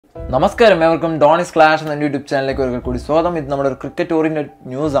നമസ്കാരം, ഏവർക്കും ഡോണിക്സ് ക്ലാഷ് എന്ന യൂട്യൂബ് ചാനലിലേക്ക് ഒരിക്കൽ കൂടി സ്വാഗതം. ഇത് നമ്മുടെ ഒരു ക്രിക്കറ്റ് ഓറിയന്റഡ്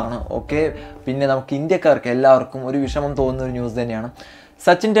ന്യൂസ് ആണ്. ഓക്കെ, പിന്നെ നമുക്ക് ഇന്ത്യക്കാർക്ക് എല്ലാവർക്കും ഒരു വിഷമം തോന്നുന്ന ഒരു ന്യൂസ് തന്നെയാണ്.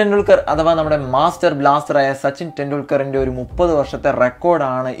 സച്ചിൻ ടെണ്ടുൽക്കർ അഥവാ നമ്മുടെ മാസ്റ്റർ ബ്ലാസ്റ്ററായ സച്ചിൻ ടെണ്ടുൽക്കറിൻ്റെ ഒരു 30 വർഷത്തെ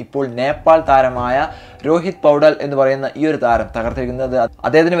റെക്കോർഡാണ് ഇപ്പോൾ നേപ്പാൾ താരമായ രോഹിത് പൗഡൽ എന്ന് പറയുന്ന ഈ ഒരു താരം തകർത്തിരിക്കുന്നത്.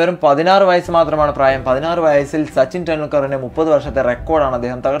 അദ്ദേഹത്തിന് വെറും 16 വയസ്സ് മാത്രമാണ് പ്രായം. 16 വയസ്സിൽ സച്ചിൻ ടെണ്ടുൽക്കറിൻ്റെ 30 വർഷത്തെ റെക്കോർഡാണ്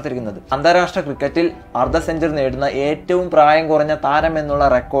അദ്ദേഹം തകർത്തിരിക്കുന്നത്. അന്താരാഷ്ട്ര ക്രിക്കറ്റിൽ അർദ്ധ സെഞ്ചുറി നേടുന്ന ഏറ്റവും പ്രായം കുറഞ്ഞ താരം എന്നുള്ള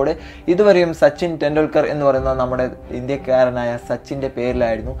റെക്കോർഡ് ഇതുവരെയും സച്ചിൻ ടെണ്ടുൽക്കർ എന്ന് പറയുന്ന നമ്മുടെ ഇന്ത്യക്കാരനായ സച്ചിൻ്റെ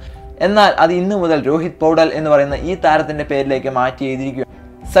പേരിലായിരുന്നു. എന്നാൽ അത് ഇന്നു മുതൽ രോഹിത് പൗഡൽ എന്ന് പറയുന്ന ഈ താരത്തിൻ്റെ പേരിലേക്ക് മാറ്റി എഴുതിയിരിക്കുകയാണ്.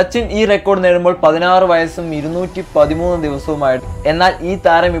 സച്ചിൻ ഈ റെക്കോർഡ് നേടുമ്പോൾ 16 വയസ്സും 213 ദിവസവുമായിട്ട്, എന്നാൽ ഈ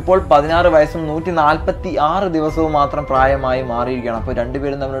താരം ഇപ്പോൾ 16 വയസ്സും 146 ദിവസവും മാത്രം പ്രായമായി മാറിയിരിക്കുകയാണ്. അപ്പോൾ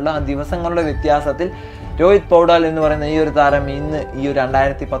രണ്ടുപേരും തമ്മിലുള്ള ദിവസങ്ങളുടെ വ്യത്യാസത്തിൽ രോഹിത് പൗഡൽ എന്ന് പറയുന്ന ഈ ഒരു താരം ഇന്ന് ഈ ഒരു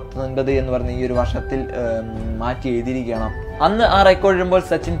 2019 എന്ന് പറയുന്ന ഈ ഒരു വർഷത്തിൽ മാറ്റി എഴുതിയിരിക്കുകയാണ്. അന്ന് ആ റെക്കോർഡ് ഇടുമ്പോൾ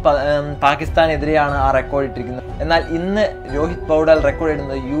സച്ചിൻ പാകിസ്ഥാനെതിരെയാണ് ആ റെക്കോർഡ് ഇട്ടിരിക്കുന്നത്. എന്നാൽ ഇന്ന് രോഹിത് പൗഡൽ റെക്കോർഡ്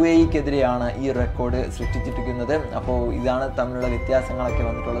ഇടുന്നത് UAEക്കെതിരെയാണ് ഈ റെക്കോർഡ് സൃഷ്ടിച്ചിരിക്കുന്നത്. അപ്പോൾ ഇതാണ് തമ്മിലുള്ള വ്യത്യാസങ്ങളൊക്കെ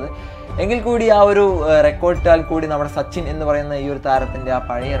വന്നിട്ടുള്ളത്. എങ്കിൽ കൂടി ആ ഒരു റെക്കോർഡ് ഇട്ടാൽ കൂടി നമ്മുടെ സച്ചിൻ എന്ന് പറയുന്ന ഈ ഒരു താരത്തിൻ്റെ ആ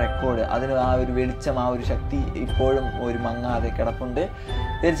പഴയ റെക്കോർഡ്, അതിന് ആ ഒരു വെളിച്ചം, ആ ഒരു ശക്തി ഇപ്പോഴും ഒരു മങ്ങാതെ കിടപ്പുണ്ട്.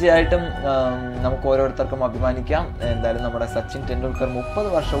 തീർച്ചയായിട്ടും നമുക്ക് ഓരോരുത്തർക്കും അഭിമാനിക്കാം. എന്തായാലും നമ്മുടെ സച്ചിൻ ടെണ്ടുൽക്കർ 30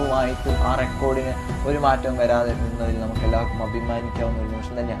 വർഷവുമായിട്ടും ആ റെക്കോർഡിന് ഒരു മാറ്റം വരാതെ നിന്നതിൽ നമുക്ക് എല്ലാവർക്കും അഭിമാനിക്കാവുന്ന ഒരു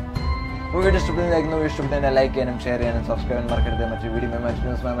നിമിഷം തന്നെയാണ്. വീഡിയോ ഇഷ്ടപ്പെടുന്നതായിരുന്നു. ഇഷ്ടപ്പെട്ടതിനെ ലൈക്ക് ചെയ്യാനും ഷെയർ ചെയ്യാനും സബ്സ്ക്രൈബ് ചെയ്യാനും മറക്കരുത്. മറ്റൊരു വീഡിയോ മറ്റു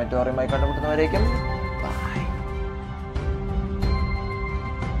ന്യൂസുമായി മറ്റു അറിയുമായി കണ്ടുമുട്ടുന്നവരേക്കും